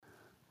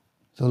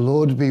The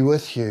Lord be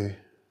with you.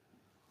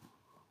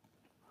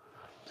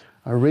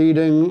 A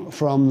reading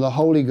from the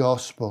Holy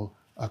Gospel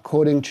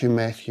according to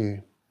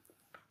Matthew.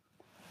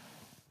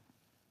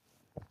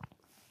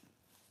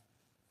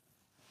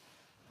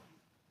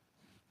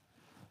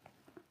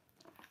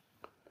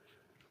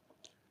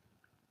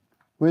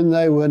 When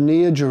they were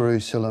near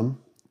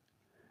Jerusalem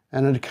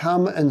and had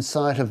come in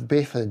sight of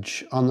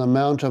Bethphage on the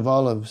Mount of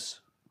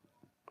Olives,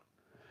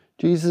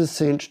 Jesus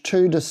sent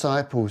 2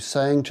 disciples,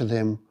 saying to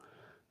them,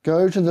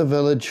 "Go to the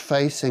village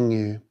facing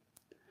you,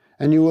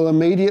 and you will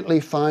immediately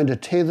find a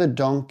tethered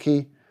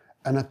donkey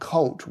and a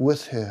colt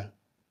with her.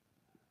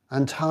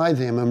 Untie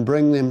them and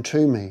bring them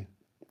to me.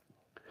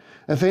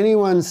 If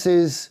anyone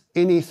says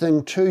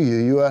anything to you,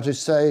 you are to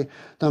say,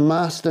 'The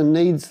Master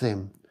needs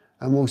them,'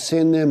 and will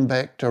send them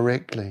back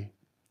directly."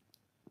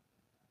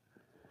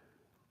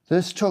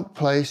 This took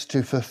place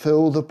to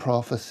fulfill the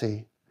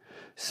prophecy.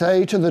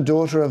 "Say to the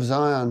daughter of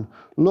Zion,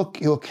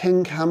 'Look, your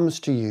king comes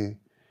to you.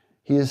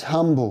 He is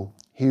humble.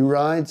 He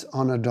rides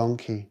on a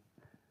donkey,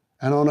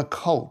 and on a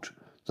colt,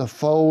 the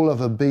foal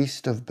of a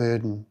beast of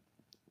burden."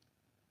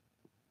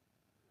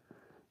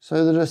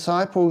 So the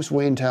disciples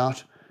went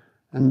out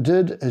and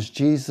did as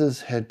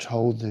Jesus had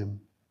told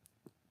them.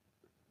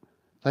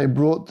 They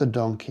brought the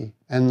donkey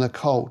and the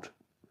colt.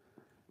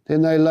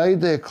 Then they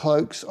laid their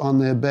cloaks on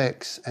their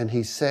backs, and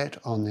he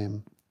sat on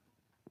them.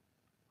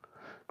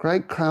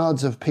 Great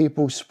crowds of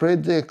people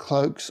spread their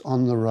cloaks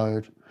on the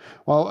road,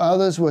 while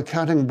others were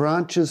cutting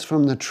branches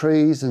from the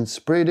trees and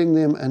spreading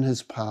them in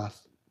his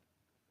path.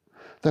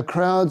 The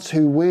crowds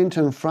who went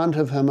in front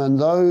of him and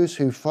those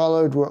who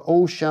followed were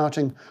all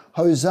shouting,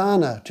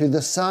 "Hosanna to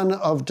the Son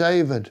of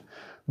David!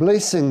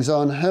 Blessings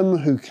on him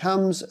who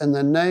comes in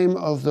the name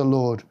of the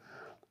Lord!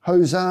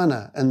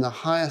 Hosanna in the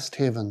highest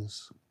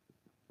heavens!"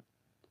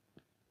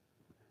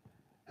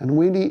 And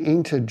when he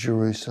entered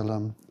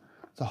Jerusalem,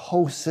 the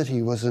whole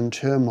city was in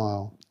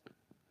turmoil.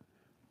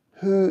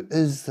 "Who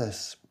is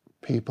this?"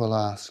 people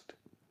asked.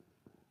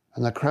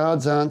 And the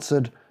crowds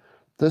answered,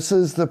 "This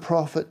is the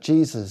prophet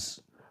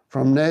Jesus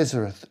from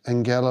Nazareth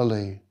in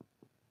Galilee."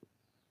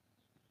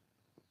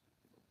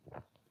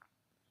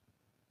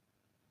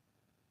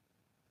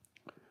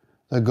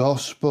 The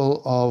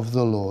Gospel of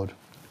the Lord.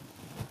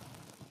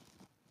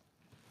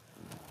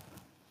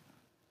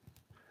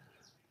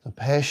 The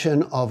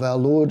Passion of our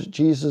Lord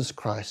Jesus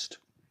Christ,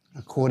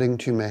 according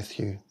to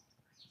Matthew.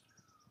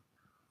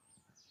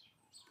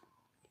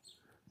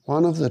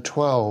 One of the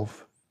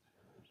 12,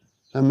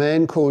 a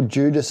man called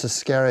Judas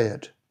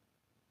Iscariot,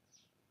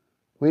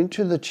 went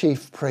to the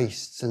chief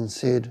priests and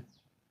said,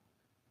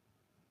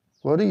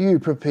 "What are you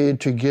prepared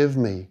to give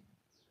me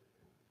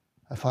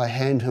if I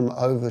hand him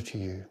over to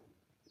you?"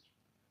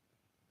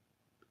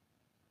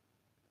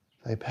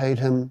 They paid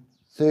him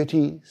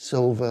 30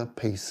 silver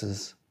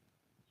pieces,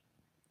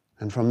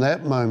 and from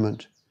that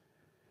moment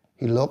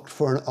he looked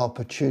for an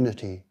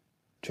opportunity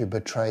to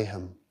betray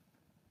him.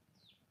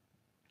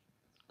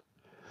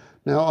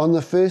 Now on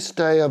the first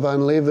day of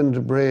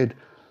unleavened bread,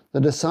 the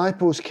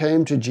disciples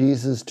came to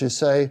Jesus to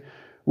say,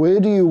 "Where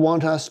do you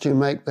want us to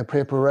make the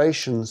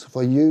preparations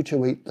for you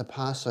to eat the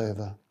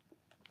Passover?"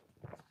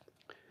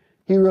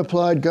 He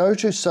replied, "Go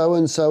to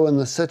so-and-so in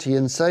the city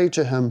and say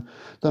to him,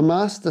 'The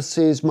Master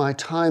says, my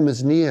time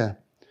is near.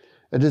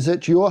 It is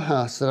at your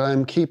house that I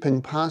am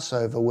keeping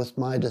Passover with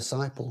my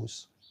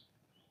disciples.'"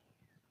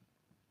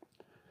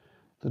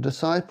 The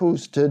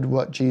disciples did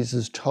what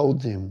Jesus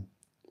told them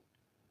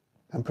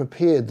and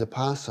prepared the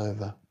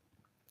Passover.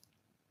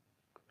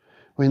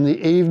 When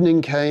the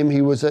evening came,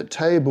 he was at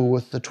table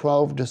with the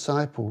 12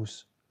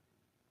 disciples.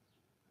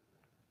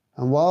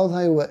 And while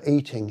they were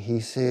eating, he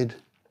said,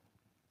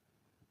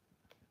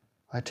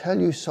 "I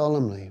tell you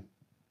solemnly,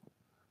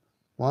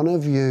 one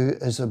of you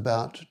is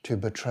about to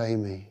betray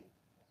me."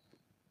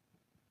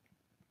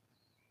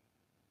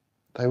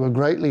 They were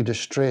greatly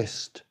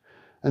distressed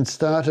and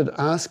started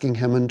asking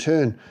him in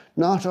turn,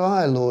 "Not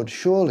I, Lord,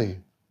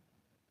 surely?"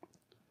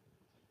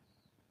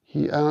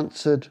 He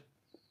answered,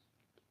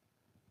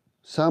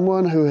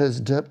 "Someone who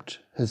has dipped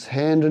his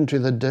hand into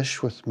the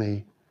dish with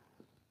me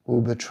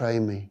will betray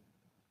me.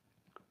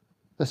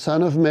 The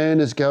Son of Man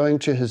is going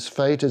to his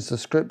fate as the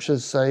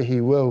Scriptures say he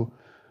will.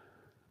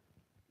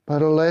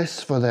 But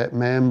alas for that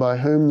man by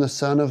whom the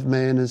Son of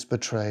Man is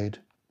betrayed.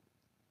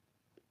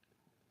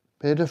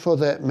 Better for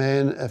that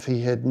man if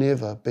he had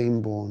never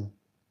been born."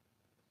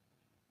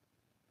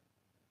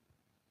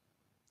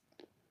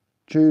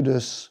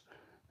 Judas,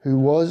 who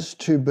was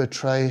to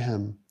betray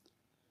him,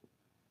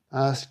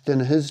 asked in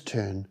his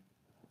turn,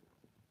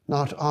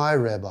 "Not I,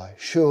 Rabbi,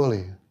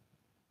 surely?"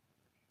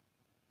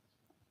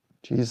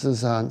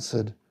 Jesus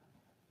answered,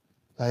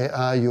 "They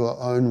are your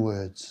own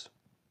words."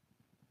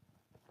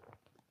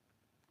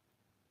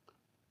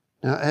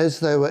 Now as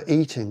they were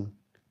eating,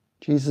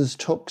 Jesus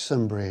took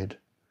some bread,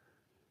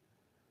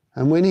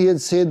 and when he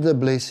had said the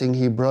blessing,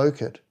 he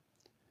broke it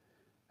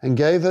and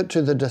gave it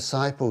to the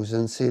disciples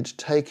and said,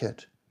 "Take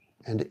it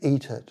and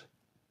eat it.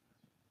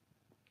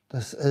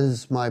 This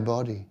is my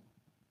body."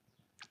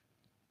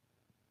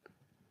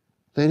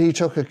 Then he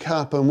took a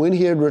cup, and when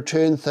he had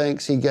returned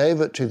thanks, he gave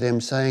it to them,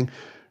 saying,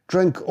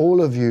 "Drink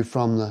all of you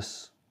from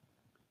this,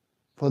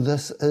 for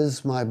this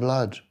is my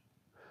blood,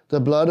 the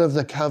blood of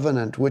the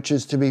covenant, which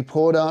is to be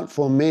poured out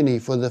for many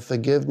for the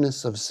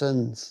forgiveness of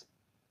sins.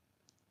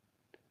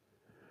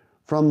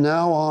 From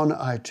now on,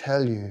 I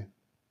tell you,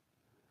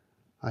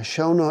 I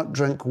shall not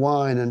drink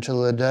wine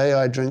until the day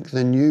I drink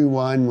the new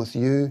wine with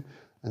you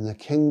in the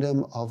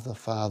kingdom of the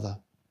Father."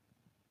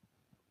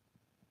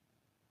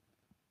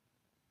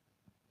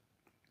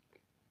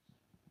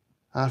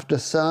 After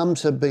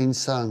psalms had been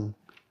sung,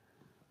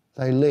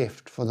 they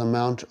left for the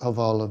Mount of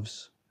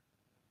Olives.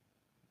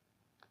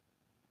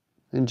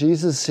 And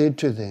Jesus said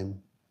to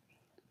them,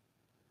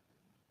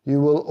 "You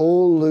will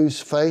all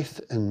lose faith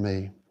in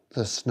me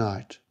this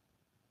night.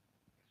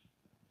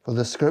 For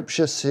the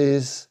scripture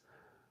says,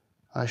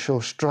 I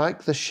shall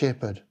strike the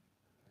shepherd,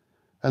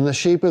 and the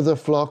sheep of the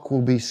flock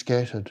will be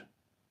scattered.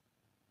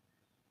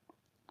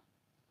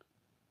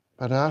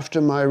 But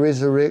after my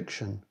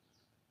resurrection,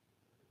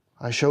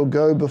 I shall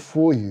go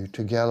before you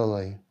to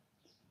Galilee."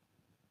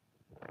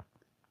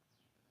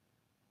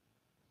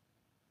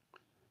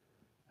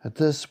 At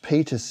this,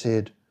 Peter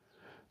said,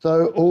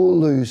 "Though all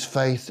lose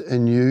faith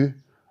in you,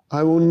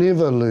 I will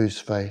never lose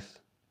faith."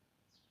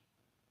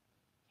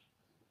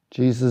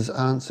 Jesus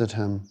answered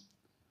him,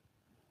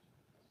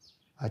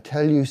 "I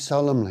tell you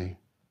solemnly,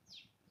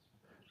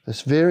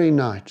 this very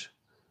night,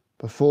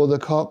 before the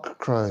cock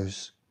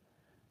crows,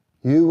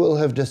 you will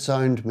have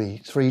disowned me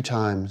 3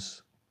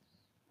 times.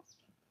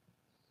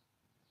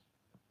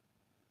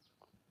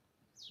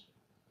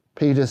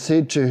 Peter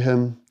said to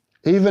him,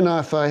 "Even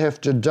if I have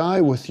to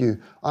die with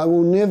you, I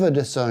will never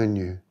disown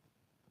you."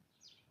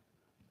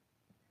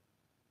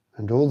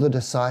 And all the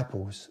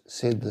disciples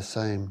said the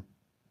same.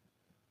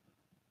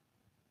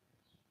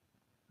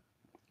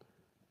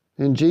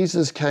 Then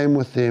Jesus came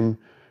with them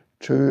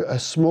to a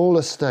small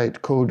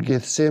estate called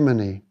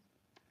Gethsemane,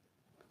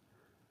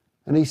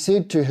 and he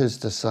said to his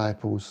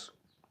disciples,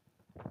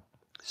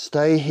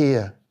 "Stay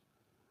here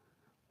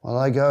while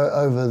I go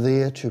over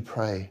there to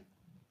pray."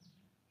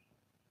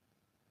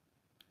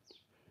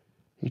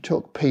 He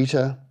took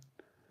Peter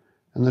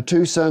and the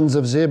 2 sons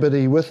of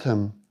Zebedee with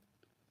him,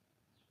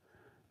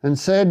 and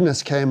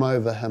sadness came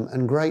over him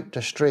and great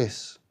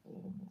distress.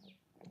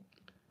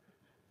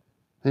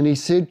 Then he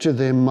said to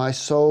them, "My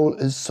soul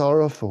is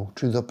sorrowful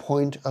to the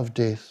point of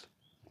death.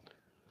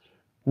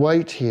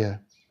 Wait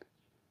here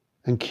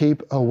and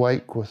keep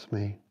awake with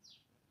me."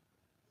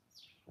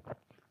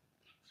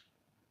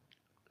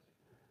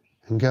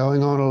 And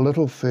going on a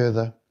little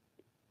further,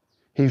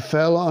 he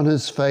fell on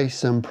his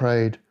face and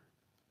prayed,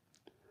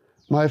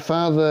 "My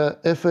Father,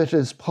 if it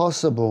is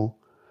possible,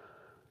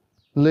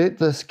 let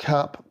this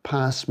cup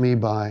pass me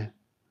by.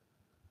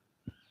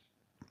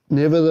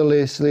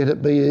 Nevertheless, let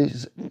it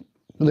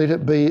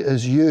be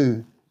as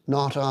you,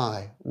 not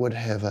I, would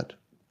have it."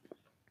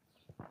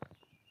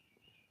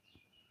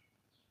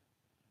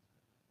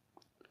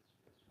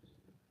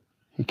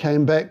 He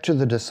came back to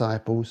the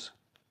disciples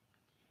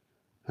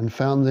and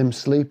found them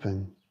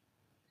sleeping.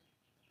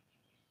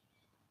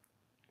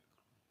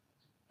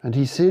 And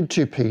he said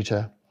to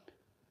Peter,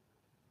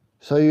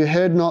 "So you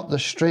had not the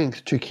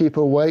strength to keep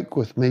awake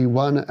with me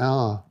 1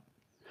 hour.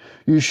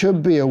 You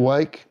should be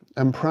awake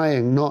and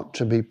praying, not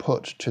to be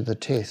put to the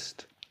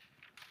test.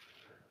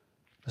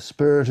 The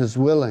spirit is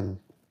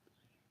willing,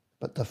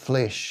 but the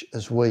flesh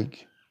is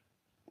weak."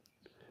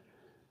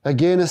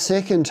 Again, a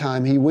second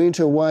time, he went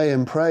away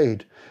and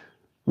prayed,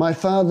 "My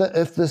Father,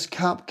 if this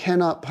cup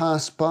cannot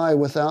pass by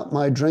without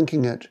my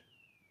drinking it,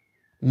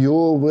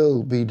 your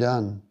will be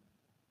done."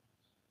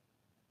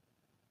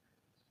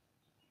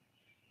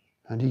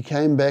 And he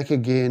came back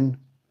again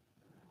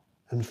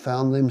and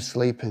found them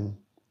sleeping.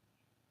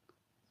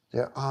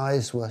 Their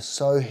eyes were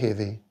so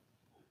heavy.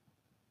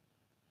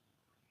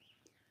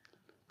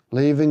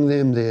 Leaving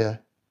them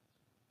there,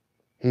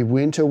 he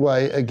went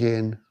away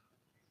again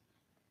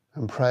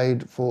and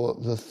prayed for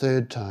the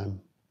 3rd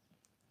time,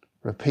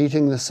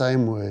 repeating the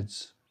same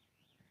words.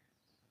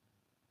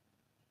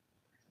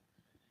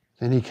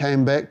 Then he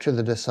came back to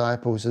the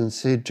disciples and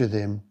said to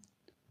them,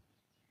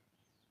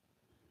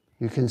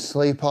 "You can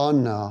sleep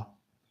on now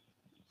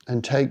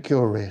and take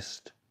your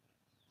rest.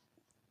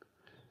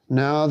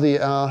 Now the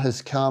hour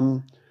has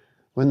come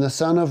when the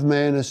Son of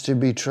Man is to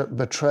be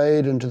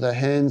betrayed into the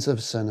hands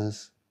of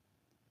sinners.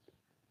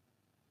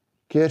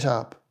 Get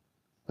up,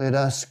 let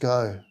us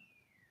go.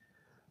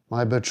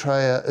 My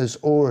betrayer is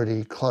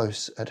already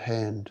close at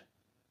hand."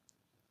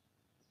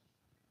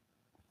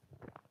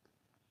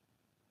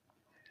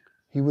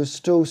 He was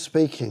still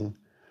speaking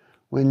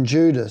when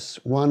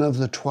Judas, one of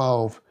the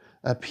 12,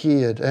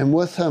 appeared, and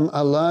with him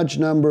a large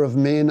number of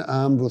men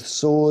armed with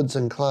swords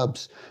and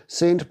clubs,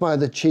 sent by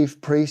the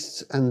chief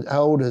priests and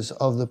elders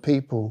of the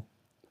people.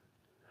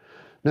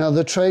 Now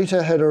the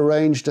traitor had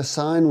arranged a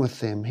sign with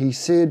them. He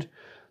said,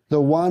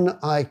 "The one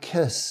I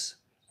kiss,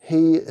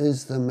 he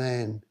is the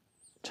man.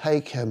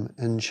 Take him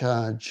in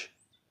charge."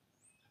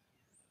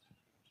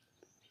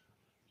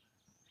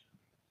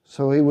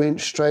 So he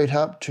went straight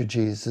up to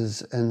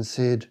Jesus and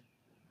said,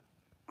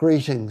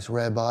 "Greetings,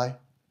 Rabbi,"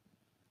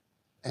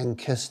 and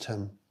kissed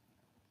him.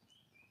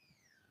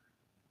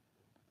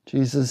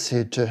 Jesus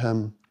said to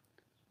him,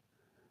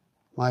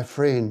 "My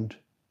friend,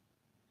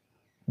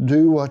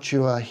 do what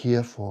you are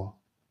here for."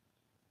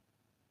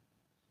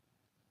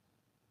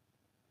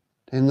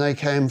 Then they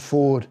came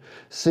forward,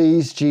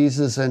 seized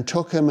Jesus, and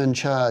took him in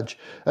charge.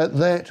 At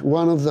that,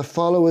 one of the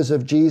followers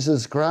of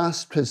Jesus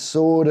grasped his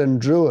sword and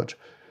drew it.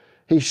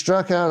 He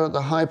struck out at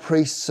the high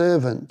priest's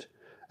servant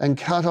and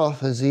cut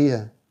off his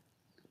ear.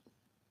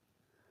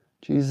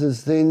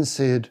 Jesus then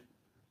said,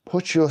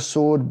 "Put your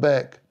sword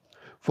back,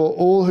 for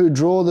all who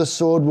draw the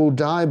sword will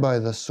die by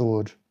the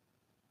sword.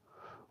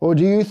 Or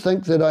do you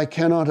think that I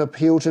cannot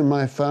appeal to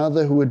my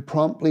Father, who would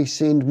promptly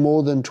send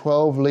more than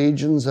 12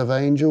 legions of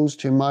angels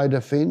to my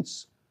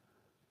defense?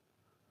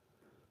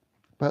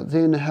 But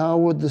then how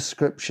would the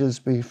scriptures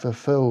be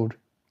fulfilled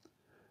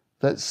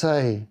that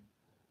say,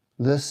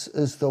 'This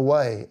is the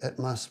way it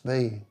must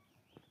be'?"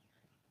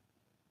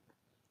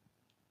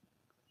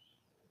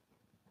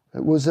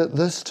 It was at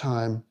this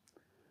time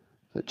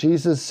that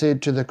Jesus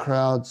said to the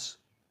crowds,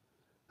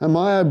 "Am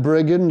I a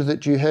brigand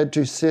that you had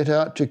to set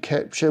out to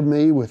capture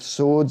me with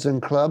swords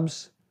and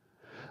clubs?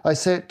 I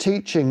sat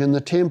teaching in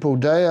the temple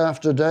day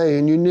after day,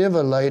 and you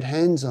never laid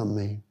hands on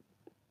me."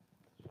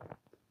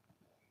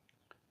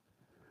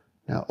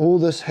 Now all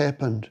this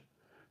happened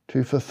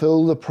to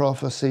fulfill the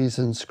prophecies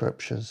in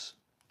Scriptures.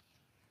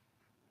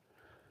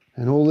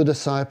 And all the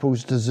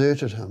disciples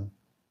deserted him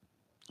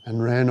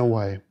and ran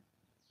away.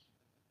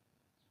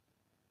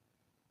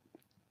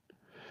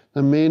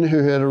 The men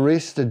who had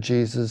arrested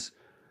Jesus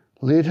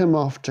led him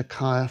off to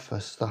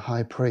Caiaphas, the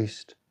high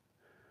priest,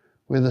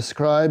 where the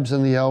scribes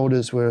and the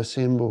elders were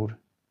assembled.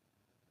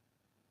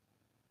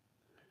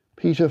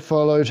 Peter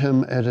followed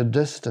him at a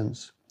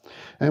distance,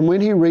 and when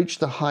he reached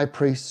the high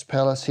priest's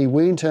palace, he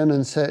went in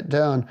and sat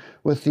down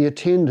with the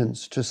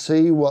attendants to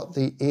see what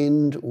the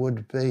end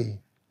would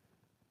be.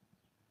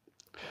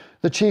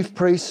 The chief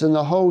priests and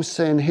the whole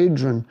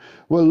Sanhedrin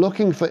were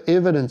looking for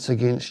evidence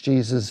against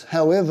Jesus,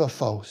 however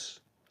false,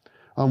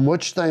 on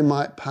which they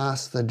might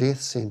pass the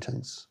death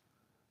sentence.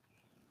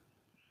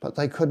 But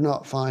they could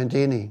not find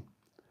any,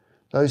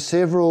 though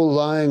several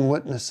lying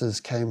witnesses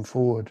came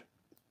forward.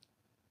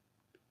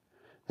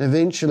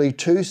 Eventually,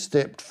 2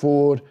 stepped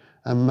forward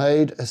and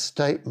made a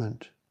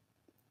statement.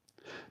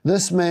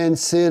 "This man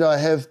said, 'I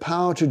have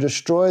power to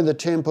destroy the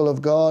temple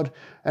of God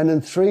and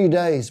in 3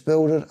 days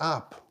build it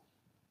up.'"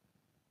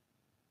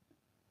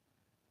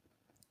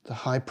 The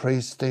high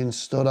priest then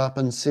stood up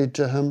and said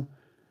to him,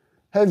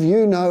 "Have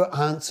you no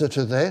answer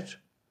to that?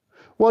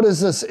 What is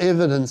this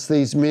evidence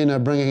these men are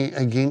bringing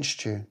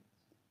against you?"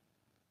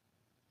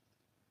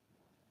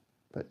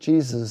 But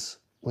Jesus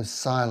was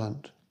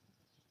silent.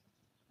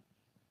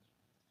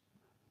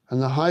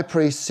 And the high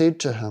priest said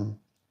to him,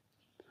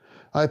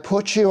 "I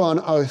put you on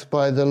oath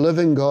by the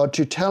living God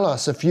to tell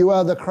us if you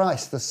are the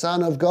Christ, the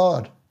Son of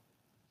God."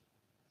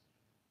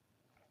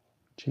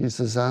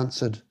 Jesus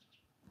answered,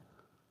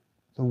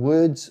 "The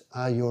words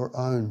are your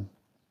own.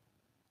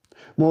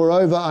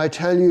 Moreover, I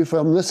tell you,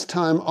 from this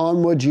time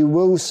onward you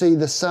will see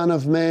the Son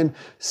of Man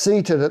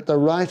seated at the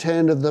right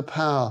hand of the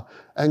power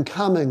and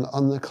coming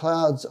on the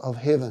clouds of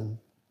heaven."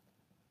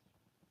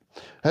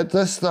 At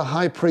this the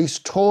high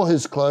priest tore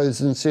his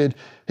clothes and said,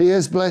 "He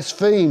has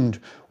blasphemed.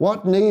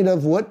 What need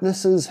of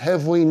witnesses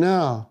have we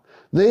now?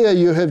 There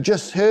you have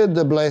just heard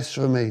the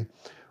blasphemy.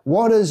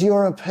 What is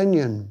your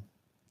opinion?"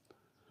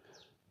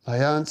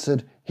 They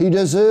answered, "He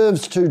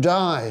deserves to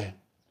die."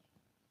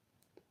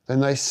 Then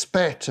they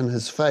spat in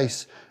his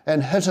face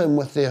and hit him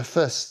with their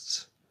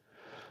fists.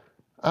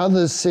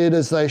 Others said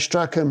as they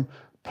struck him,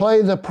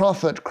 "Play the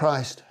prophet,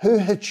 Christ. Who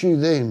hit you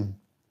then?"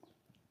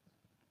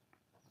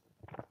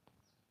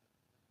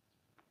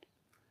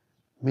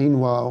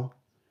 Meanwhile,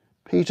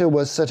 Peter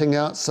was sitting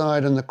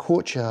outside in the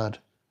courtyard,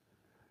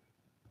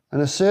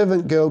 and a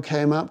servant girl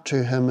came up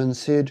to him and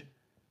said,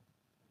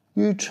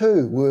 "You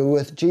too were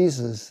with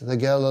Jesus the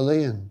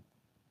Galilean."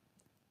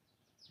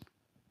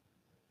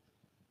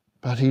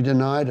 But he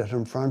denied it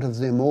in front of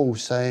them all,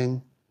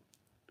 saying,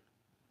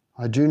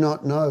 "I do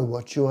not know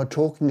what you are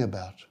talking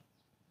about."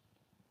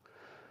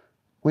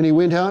 When he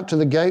went out to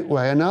the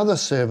gateway, another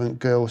servant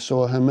girl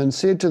saw him and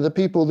said to the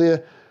people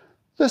there,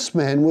 "This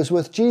man was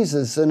with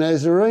Jesus the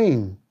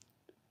Nazarene."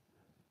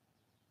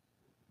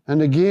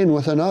 And again,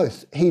 with an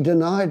oath, he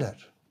denied it.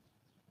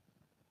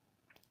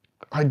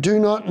 "I do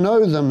not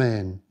know the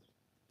man."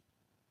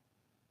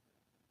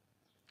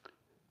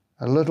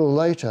 A little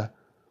later,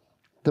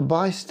 the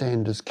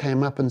bystanders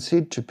came up and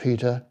said to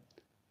Peter,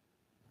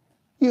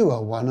 "You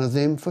are one of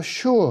them for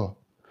sure.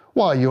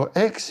 Why, your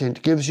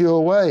accent gives you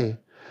away."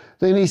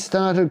 Then he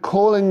started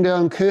calling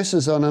down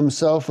curses on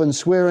himself and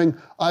swearing,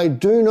 "I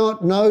do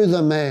not know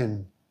the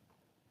man."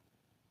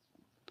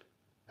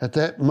 At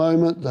that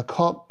moment the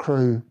cock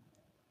crew,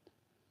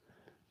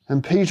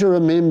 and Peter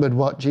remembered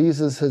what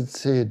Jesus had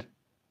said,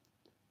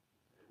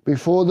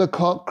 "Before the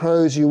cock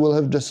crows you will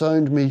have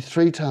disowned me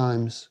 3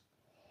 times."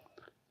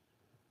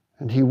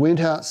 And he went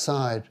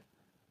outside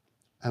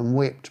and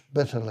wept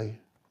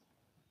bitterly.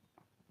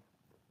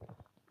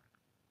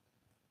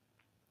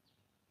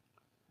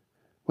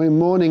 When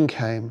morning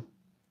came,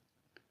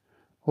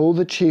 all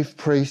the chief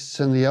priests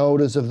and the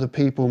elders of the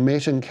people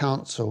met in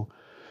council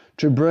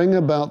to bring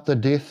about the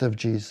death of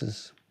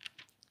Jesus.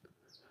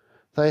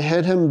 They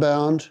had him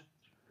bound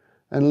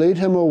and led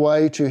him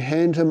away to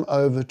hand him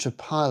over to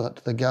Pilate,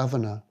 the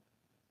governor.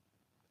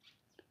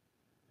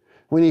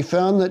 When he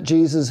found that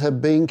Jesus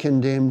had been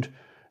condemned,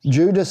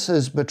 Judas,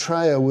 his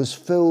betrayer, was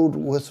filled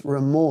with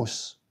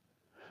remorse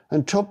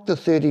and took the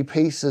 30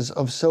 pieces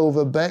of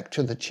silver back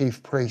to the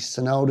chief priests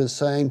and elders,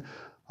 saying,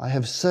 "I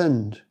have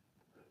sinned.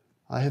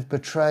 I have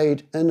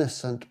betrayed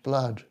innocent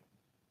blood."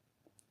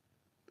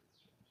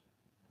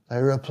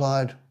 They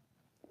replied,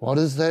 "What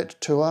is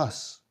that to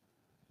us?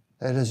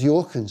 That is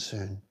your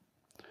concern."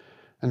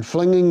 And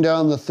flinging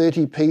down the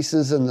 30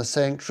 pieces in the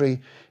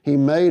sanctuary, he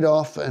made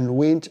off and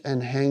went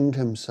and hanged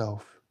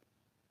himself.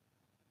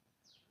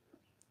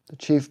 The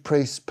chief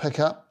priests picked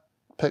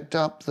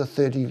up the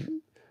 30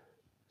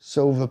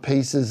 silver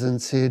pieces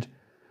and said,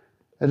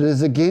 "It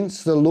is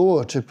against the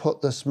law to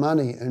put this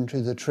money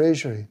into the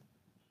treasury.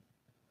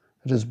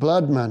 It is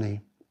blood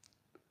money."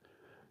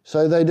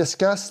 So they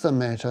discussed the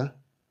matter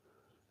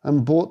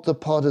and bought the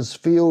potter's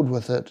field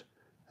with it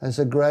as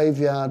a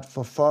graveyard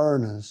for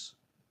foreigners.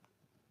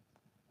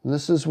 And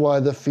this is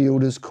why the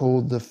field is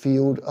called the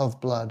Field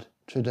of Blood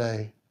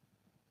today.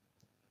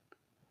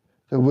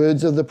 The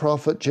words of the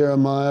prophet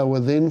Jeremiah were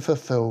then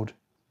fulfilled,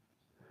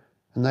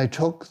 and they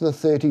took the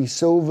 30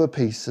 silver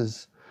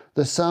pieces,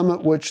 the sum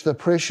at which the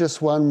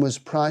precious one was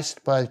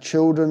priced by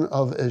children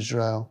of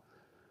Israel,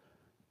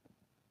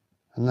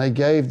 and they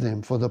gave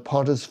them for the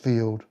potter's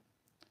field,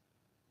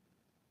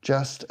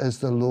 just as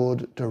the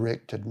Lord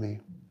directed me.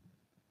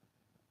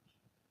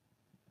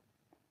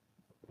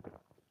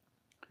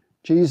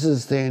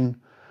 Jesus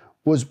then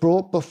was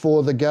brought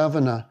before the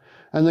governor,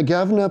 and the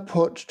governor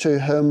put to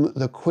him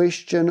the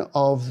question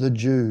of the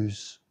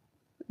Jews.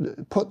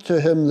 Put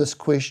to him this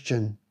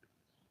question,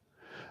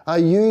 "Are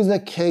you the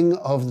king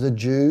of the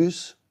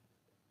Jews?"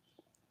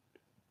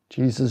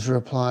 Jesus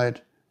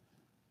replied,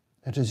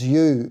 "It is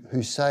you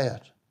who say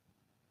it."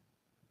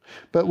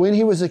 But when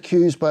he was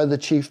accused by the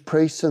chief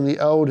priests and the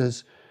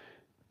elders,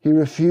 he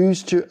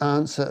refused to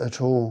answer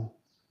at all.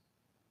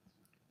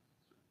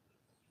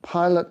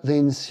 Pilate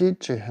then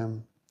said to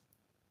him,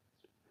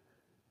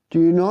 "Do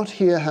you not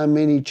hear how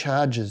many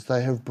charges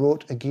they have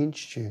brought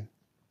against you?"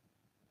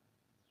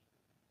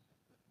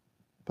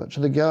 But to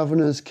the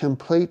governor's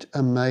complete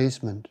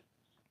amazement,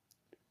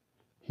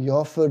 he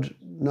offered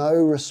no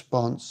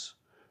response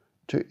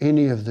to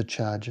any of the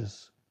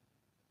charges.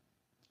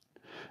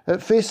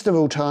 At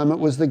festival time, it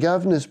was the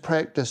governor's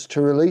practice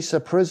to release a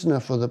prisoner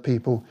for the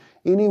people,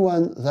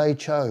 anyone they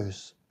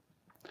chose.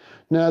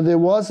 Now there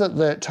was at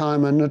that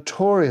time a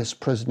notorious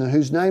prisoner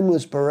whose name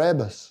was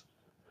Barabbas.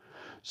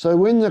 So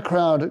when the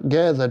crowd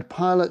gathered,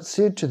 Pilate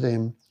said to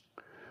them,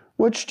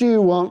 "Which do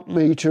you want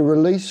me to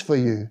release for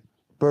you,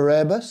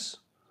 Barabbas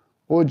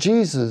or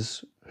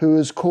Jesus, who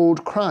is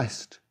called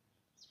Christ?"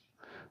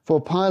 For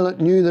Pilate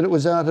knew that it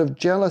was out of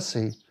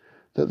jealousy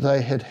that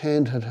they had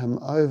handed him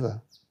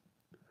over.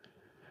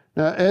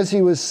 Now as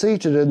he was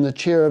seated in the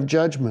chair of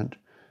judgment,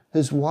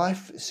 his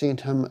wife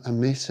sent him a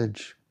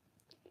message.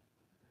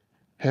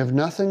 "Have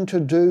nothing to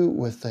do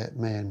with that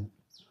man.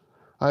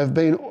 I have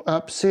been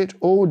upset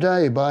all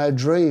day by a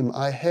dream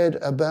I had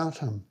about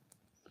him."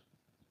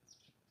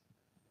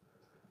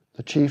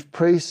 The chief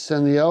priests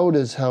and the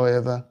elders,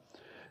 however,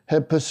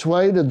 had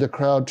persuaded the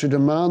crowd to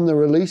demand the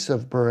release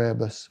of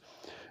Barabbas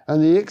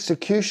and the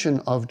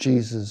execution of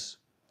Jesus.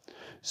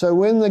 So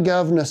when the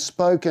governor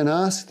spoke and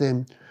asked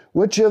them,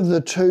 "Which of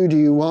the two do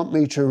you want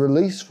me to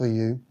release for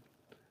you?"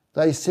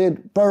 they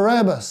said,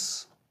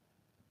 "Barabbas."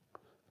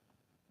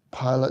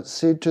 Pilate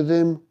said to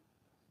them,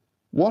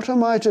 "What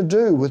am I to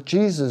do with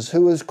Jesus,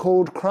 who is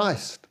called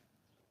Christ?"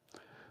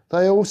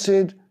 They all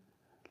said,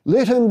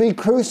 "Let him be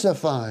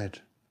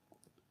crucified."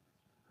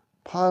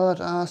 Pilate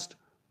asked,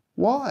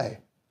 "Why?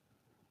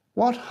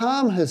 What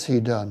harm has he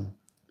done?"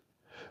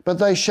 But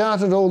they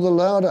shouted all the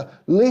louder,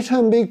 "Let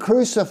him be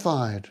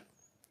crucified."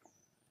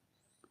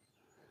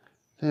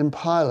 Then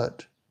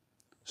Pilate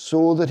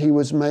saw that he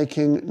was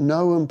making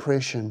no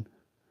impression,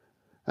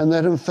 and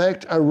that in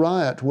fact a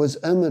riot was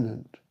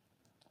imminent.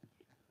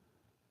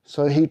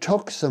 So he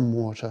took some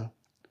water,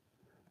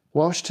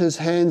 washed his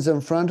hands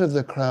in front of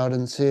the crowd,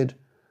 and said,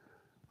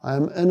 "I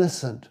am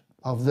innocent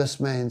of this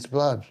man's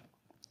blood.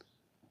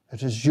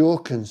 It is your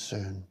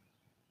concern."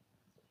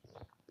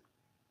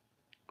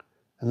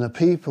 And the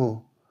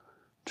people,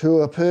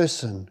 to a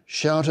person,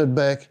 shouted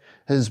back,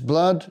 "His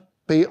blood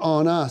be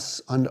on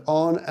us and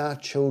on our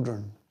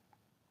children."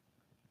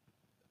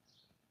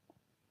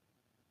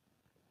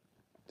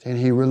 Then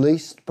he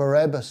released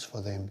Barabbas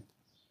for them.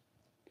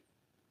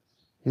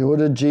 He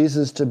ordered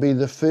Jesus to be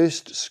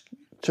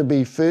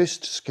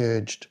first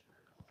scourged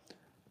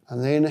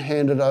and then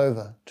handed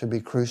over to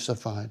be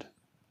crucified.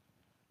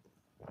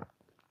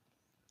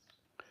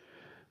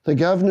 The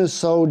governor's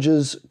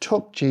soldiers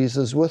took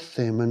Jesus with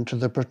them into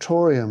the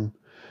praetorium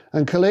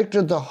and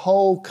collected the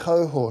whole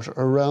cohort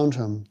around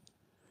him.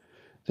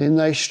 Then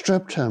they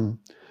stripped him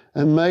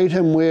and made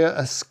him wear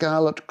a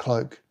scarlet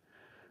cloak.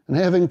 And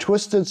having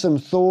twisted some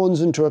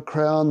thorns into a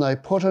crown, they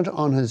put it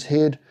on his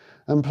head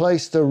and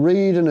placed a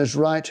reed in his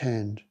right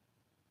hand.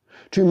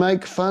 To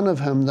make fun of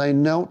him, they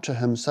knelt to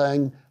him,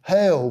 saying,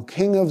 "Hail,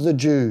 King of the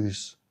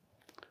Jews!"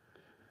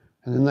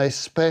 And then they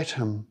spat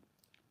him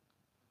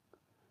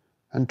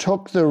and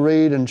took the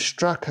reed and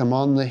struck him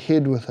on the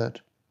head with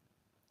it.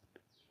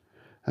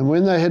 And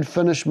when they had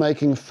finished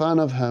making fun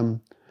of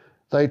him,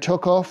 they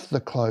took off the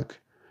cloak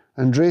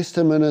and dressed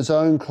him in his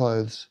own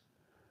clothes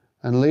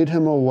and led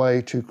him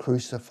away to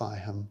crucify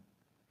him.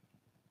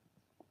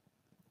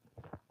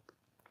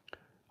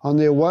 On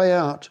their way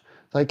out,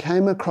 they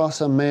came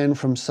across a man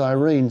from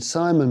Cyrene,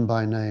 Simon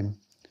by name,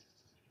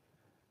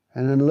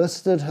 and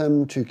enlisted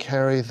him to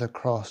carry the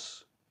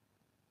cross.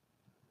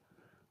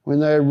 When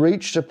they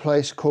reached a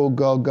place called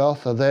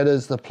Golgotha, that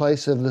is, the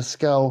place of the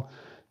skull,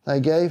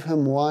 they gave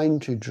him wine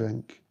to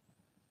drink.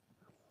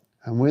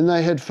 And when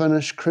they had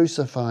finished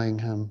crucifying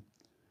him,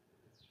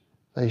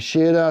 they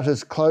shared out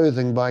his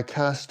clothing by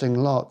casting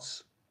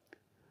lots,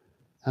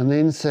 and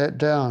then sat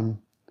down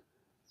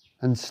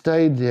and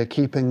stayed there,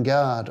 keeping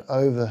guard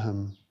over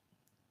him.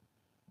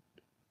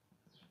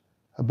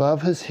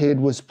 Above his head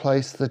was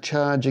placed the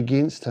charge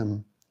against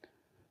him.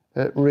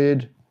 It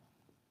read,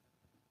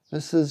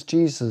 "This is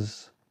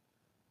Jesus,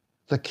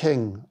 the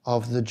King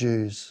of the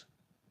Jews."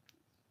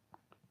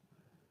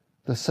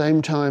 At the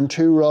same time,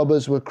 2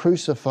 robbers were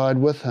crucified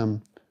with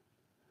him,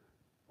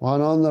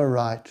 one on the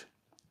right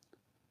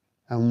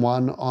and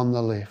one on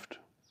the left.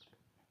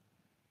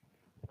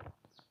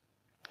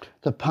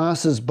 The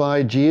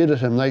passers-by jeered at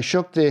him. They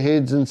shook their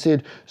heads and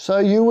said, "So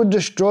you would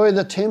destroy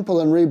the temple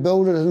and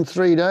rebuild it in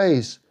 3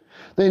 days?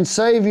 Then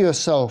save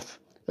yourself.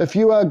 If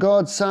you are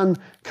God's Son,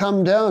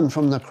 come down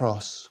from the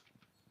cross."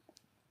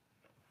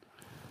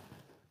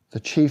 The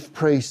chief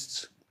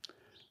priests,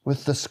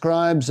 with the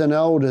scribes and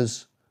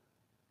elders,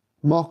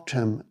 mocked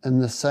him in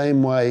the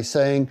same way,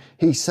 saying,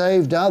 "He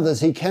saved others,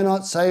 he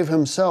cannot save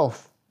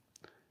himself.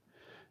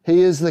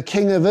 He is the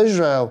King of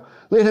Israel.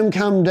 Let him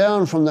come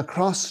down from the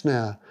cross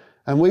now,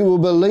 and we will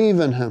believe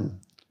in him.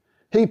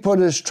 He put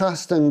his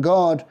trust in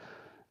God.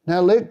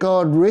 Now let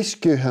God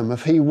rescue him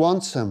if he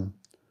wants him.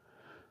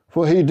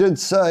 For he did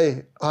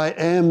say, 'I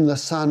am the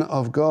Son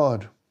of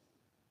God.'"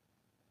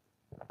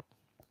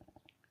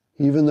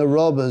 Even the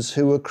robbers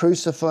who were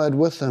crucified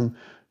with him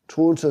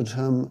taunted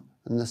him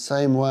in the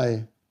same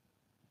way.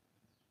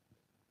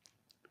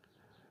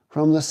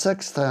 From the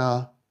 6th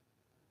hour,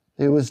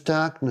 there was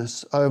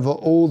darkness over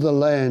all the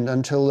land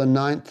until the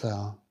 9th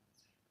hour.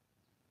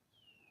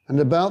 And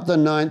about the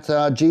 9th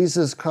hour,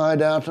 Jesus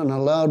cried out in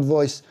a loud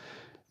voice,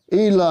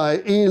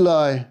 "Eli,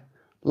 Eli,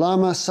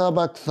 lama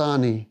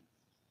sabachthani?"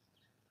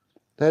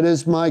 That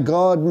is, my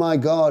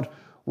God,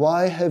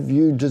 why have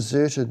you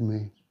deserted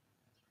me?"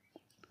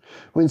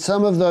 When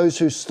some of those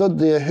who stood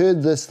there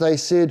heard this, they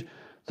said,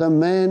 "The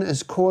man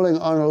is calling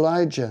on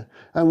Elijah."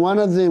 And one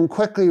of them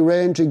quickly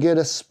ran to get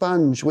a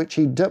sponge, which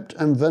he dipped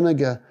in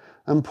vinegar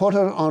and put it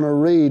on a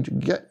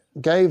reed,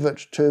 gave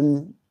it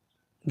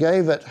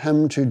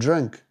him to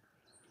drink.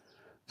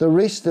 The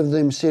rest of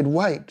them said,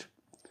 "Wait,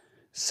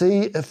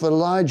 see if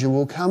Elijah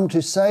will come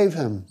to save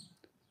him."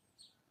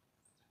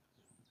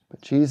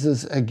 But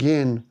Jesus,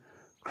 again,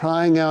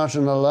 crying out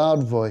in a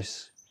loud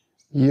voice,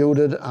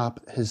 yielded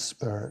up his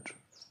spirit.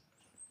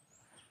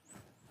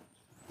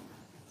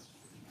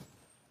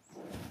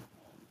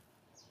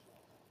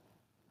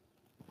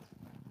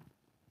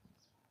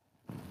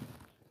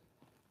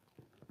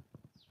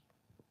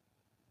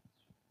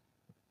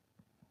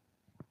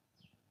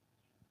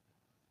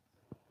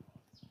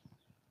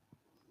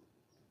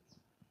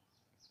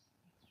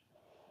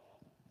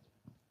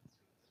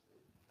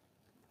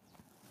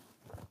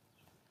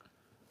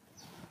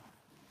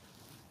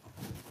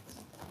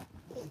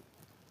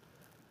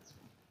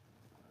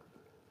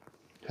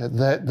 At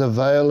that, the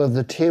veil of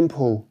the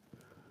temple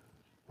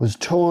was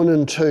torn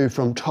in two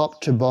from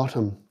top to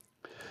bottom.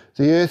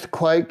 The earth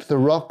quaked, the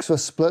rocks were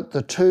split,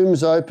 the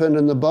tombs opened,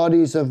 and the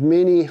bodies of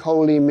many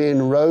holy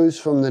men rose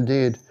from the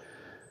dead.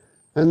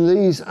 And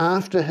these,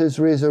 after his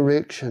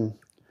resurrection,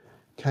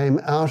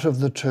 came out of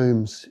the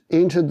tombs,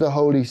 entered the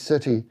holy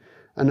city,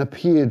 and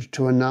appeared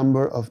to a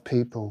number of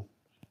people.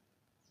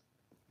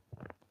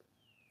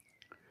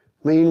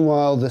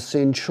 Meanwhile, the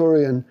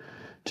centurion,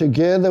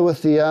 together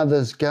with the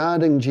others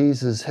guarding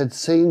Jesus, had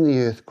seen the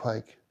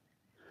earthquake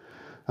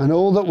and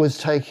all that was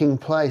taking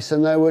place,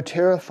 and they were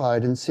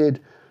terrified and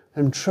said,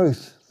 "In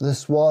truth,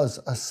 this was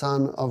a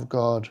Son of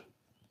God."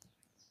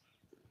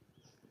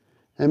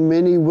 And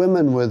many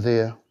women were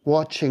there,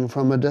 watching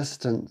from a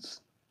distance.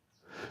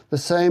 The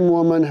same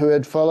woman who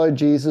had followed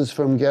Jesus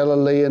from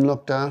Galilee and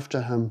looked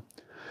after him.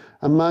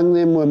 Among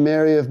them were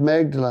Mary of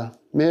Magdala,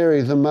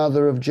 Mary the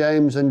mother of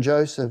James and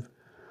Joseph,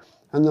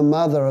 and the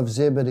mother of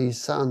Zebedee's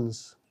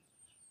sons.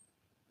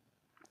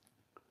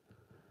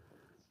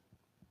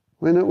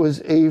 When it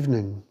was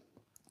evening,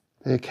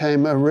 there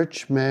came a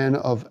rich man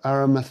of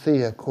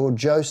Arimathea called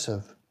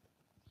Joseph,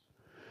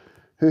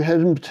 who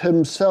had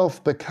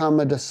himself become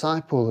a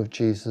disciple of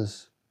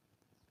Jesus.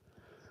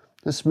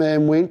 This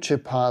man went to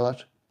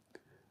Pilate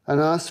and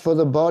asked for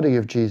the body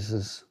of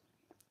Jesus.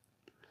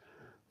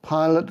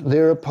 Pilate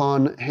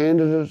thereupon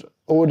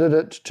ordered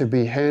it to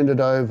be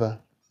handed over.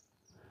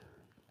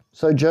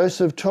 So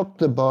Joseph took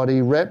the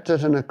body, wrapped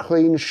it in a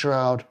clean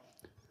shroud,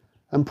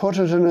 and put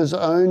it in his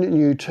own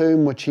new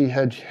tomb which he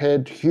had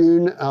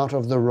hewn out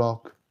of the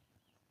rock.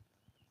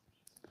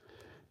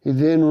 He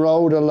then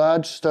rolled a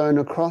large stone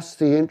across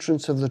the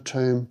entrance of the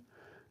tomb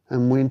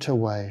and went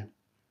away.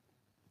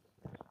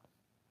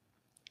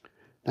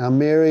 Now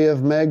Mary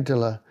of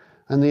Magdala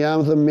and the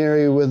other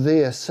Mary were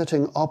there,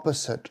 sitting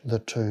opposite the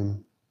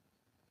tomb.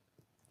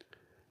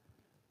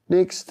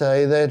 Next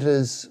day, that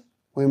is,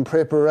 when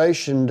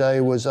preparation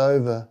day was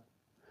over,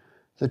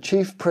 the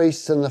chief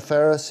priests and the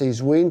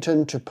Pharisees went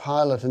in to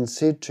Pilate and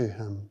said to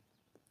him,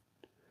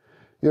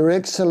 "Your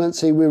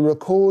Excellency, we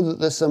recall that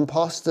this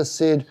impostor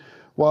said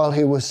while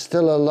he was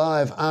still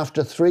alive,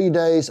 'After 3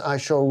 days I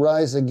shall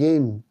rise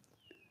again.'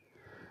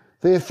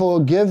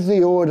 Therefore give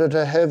the order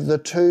to have the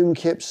tomb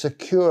kept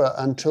secure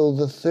until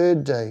the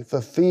 3rd day, for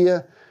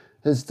fear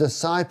his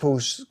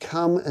disciples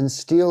come and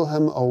steal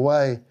him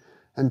away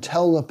and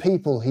tell the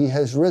people he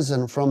has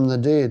risen from the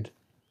dead.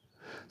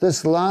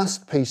 This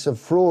last piece of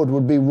fraud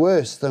would be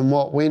worse than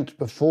what went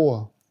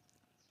before."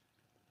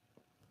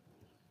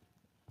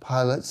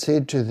 Pilate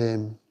said to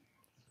them,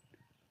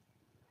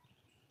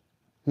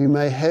 "You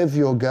may have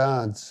your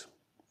guards.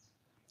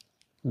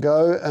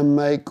 Go and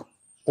make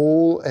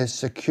all as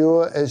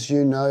secure as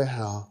you know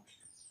how."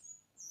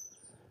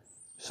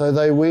 So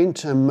they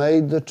went and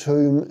made the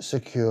tomb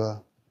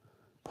secure,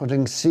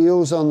 putting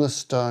seals on the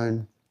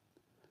stone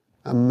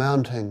and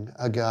mounting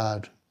a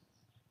guard.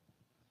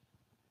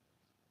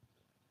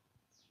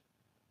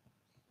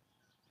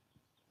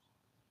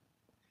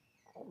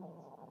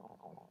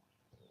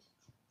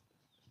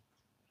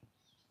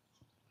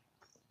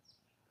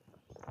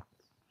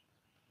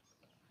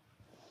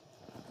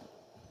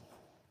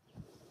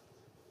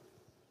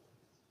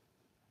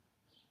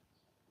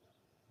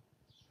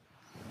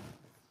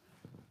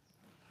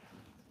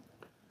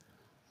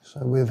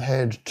 So we've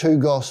had 2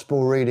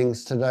 gospel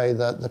readings today,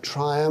 the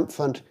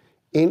triumphant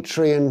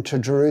entry into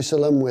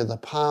Jerusalem where the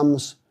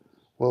palms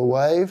were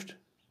waved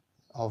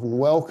of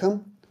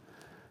welcome,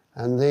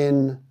 and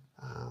then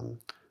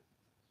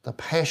the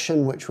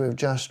Passion which we've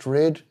just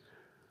read,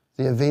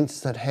 the events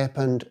that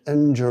happened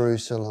in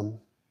Jerusalem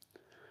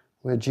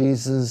where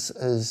Jesus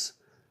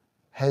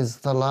has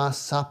the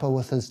Last Supper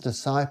with his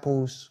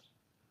disciples,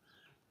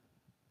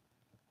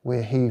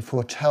 where he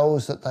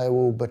foretells that they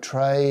will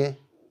betray,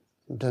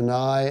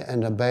 deny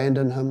and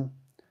abandon him.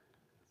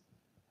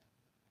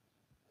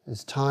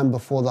 His time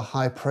before the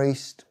high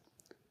priest,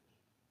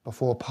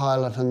 before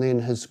Pilate, and then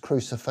his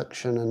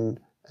crucifixion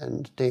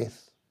and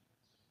death.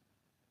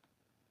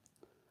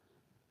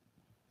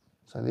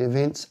 So the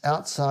events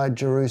outside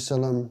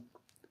Jerusalem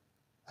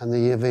and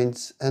the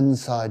events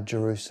inside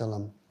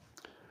Jerusalem.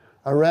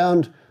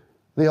 Around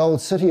the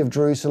old city of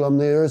Jerusalem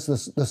there is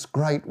this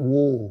great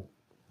wall.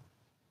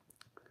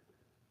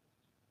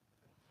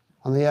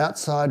 On the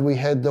outside we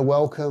had the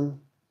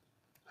welcome,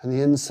 and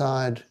the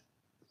inside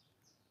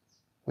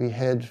we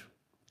had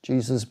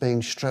Jesus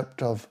being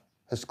stripped of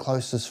his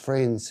closest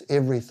friends,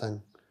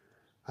 everything,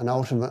 and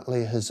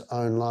ultimately his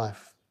own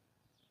life.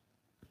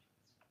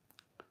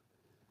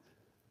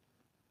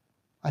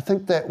 I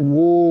think that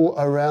wall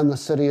around the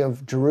city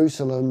of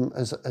Jerusalem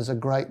is a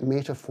great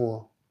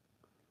metaphor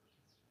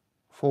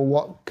for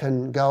what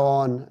can go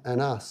on in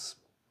us.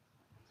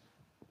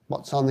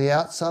 What's on the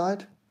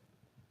outside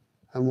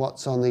and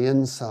what's on the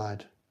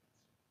inside.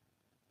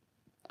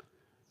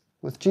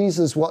 With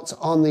Jesus, what's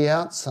on the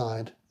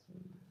outside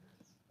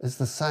is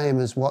the same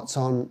as what's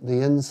on the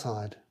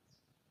inside.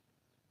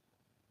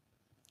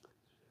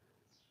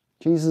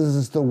 Jesus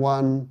is the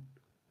one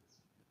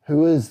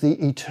who is the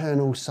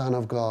eternal Son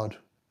of God,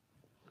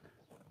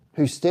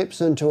 who steps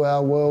into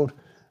our world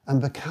and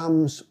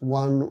becomes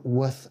one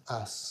with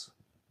us.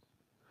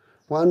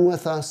 One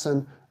with us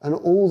in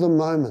all the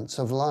moments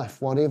of life,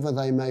 whatever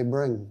they may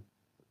bring.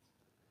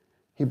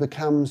 He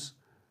becomes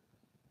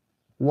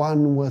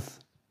one with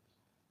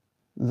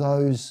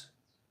those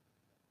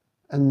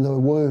in the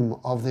womb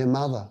of their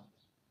mother.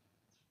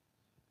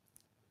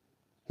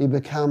 He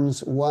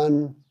becomes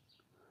one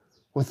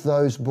with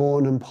those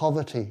born in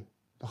poverty,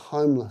 the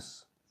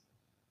homeless.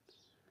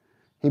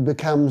 He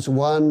becomes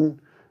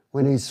one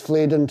when he's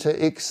fled into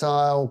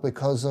exile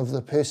because of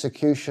the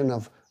persecution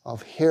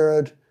of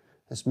Herod.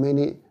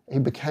 He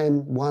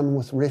became one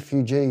with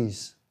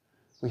refugees.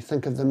 We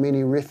think of the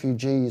many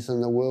refugees in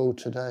the world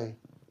today.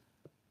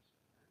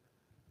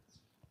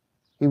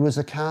 He was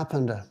a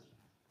carpenter,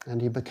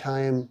 and he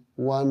became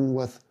one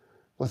with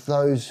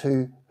those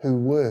who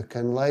work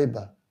and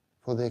labour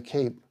for their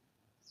keep.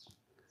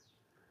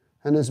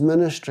 In his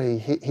ministry,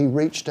 he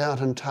reached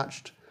out and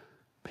touched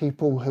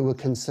people who were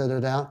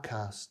considered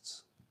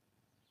outcasts,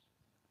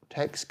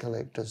 tax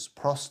collectors,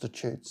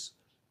 prostitutes,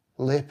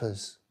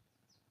 lepers.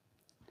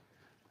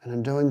 And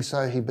in doing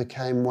so, he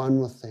became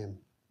one with them.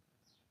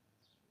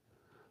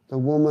 The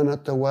woman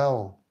at the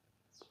well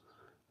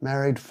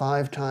married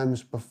 5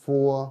 times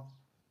before,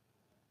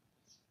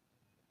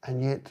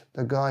 and yet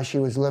the guy she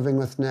was living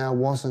with now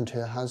wasn't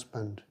her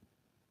husband.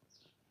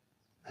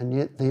 And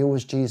yet there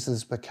was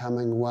Jesus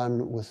becoming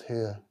one with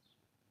her.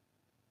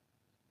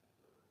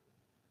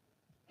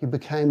 He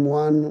became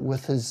one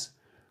with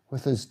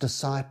his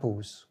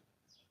disciples,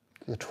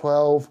 the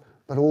 12,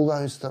 but all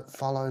those that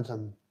followed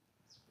him.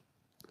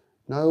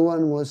 No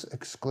one was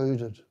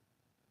excluded.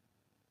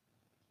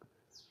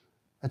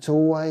 It's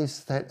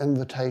always that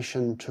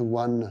invitation to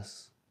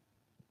oneness.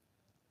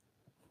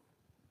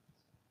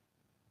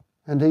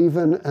 And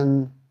even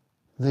in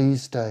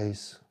these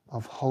days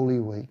of Holy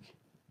Week,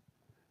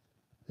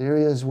 there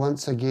he is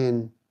once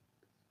again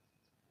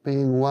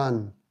being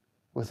one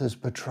with his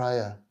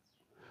betrayer,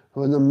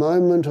 who in the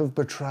moment of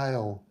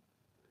betrayal,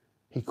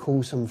 he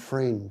calls him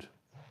friend.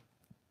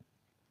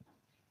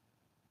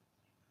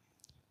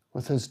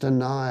 With his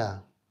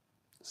denier,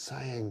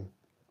 saying,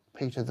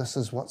 Peter, this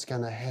is what's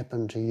going to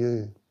happen to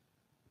you.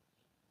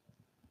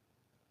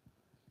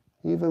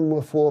 Even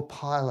before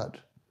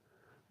Pilate,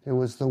 there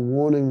was the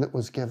warning that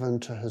was given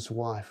to his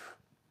wife.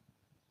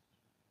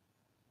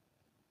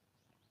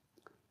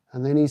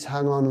 And then he's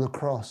hung on the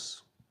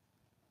cross,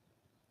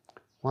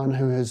 one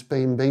who has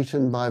been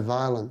beaten by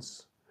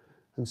violence.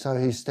 And so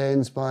he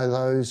stands by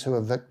those who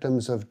are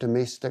victims of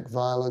domestic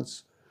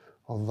violence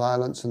or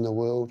violence in the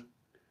world.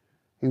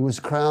 He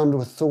was crowned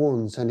with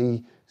thorns, and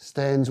he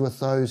stands with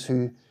those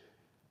who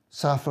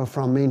suffer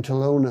from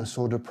mental illness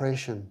or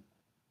depression.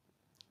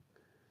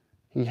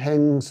 He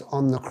hangs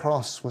on the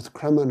cross with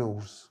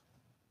criminals.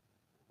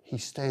 He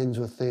stands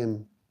with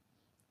them.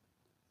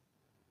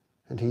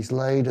 And he's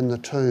laid in the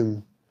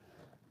tomb,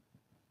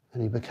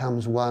 and he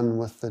becomes one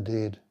with the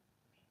dead.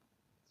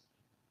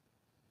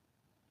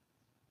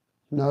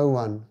 No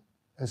one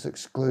is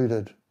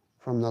excluded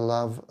from the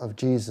love of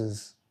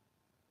Jesus,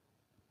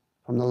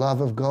 from the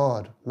love of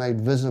God made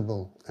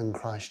visible in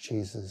Christ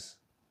Jesus.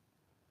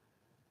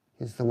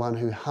 He's the one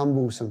who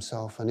humbles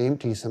himself and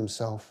empties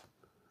himself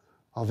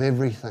of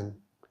everything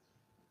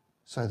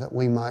so that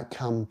we might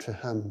come to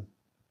him.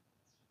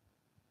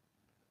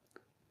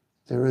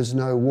 There is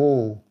no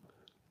wall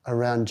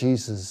around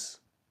Jesus,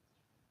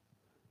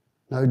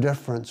 no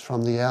difference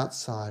from the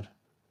outside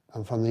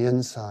and from the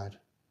inside.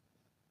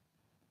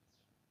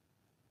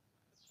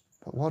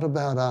 But what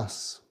about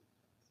us?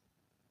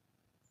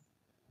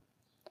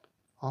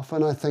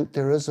 Often I think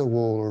there is a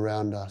wall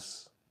around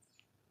us.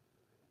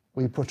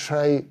 We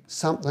portray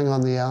something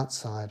on the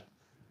outside,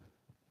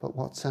 but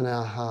what's in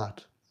our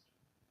heart?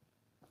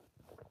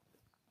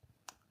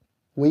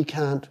 We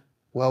can't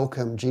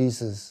welcome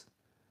Jesus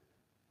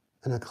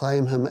and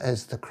acclaim him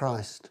as the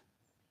Christ.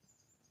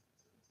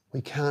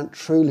 We can't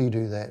truly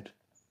do that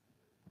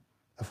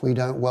if we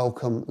don't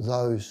welcome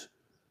those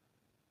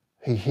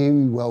who he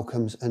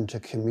welcomes into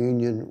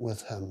communion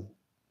with him.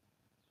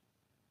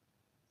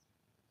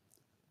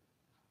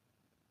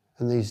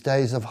 In these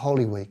days of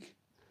Holy Week,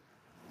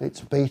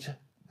 let's beat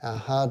our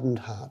hardened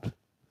heart,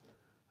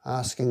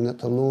 asking that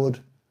the Lord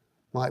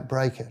might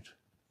break it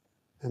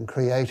and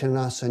create in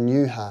us a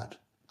new heart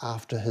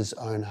after his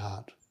own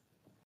heart.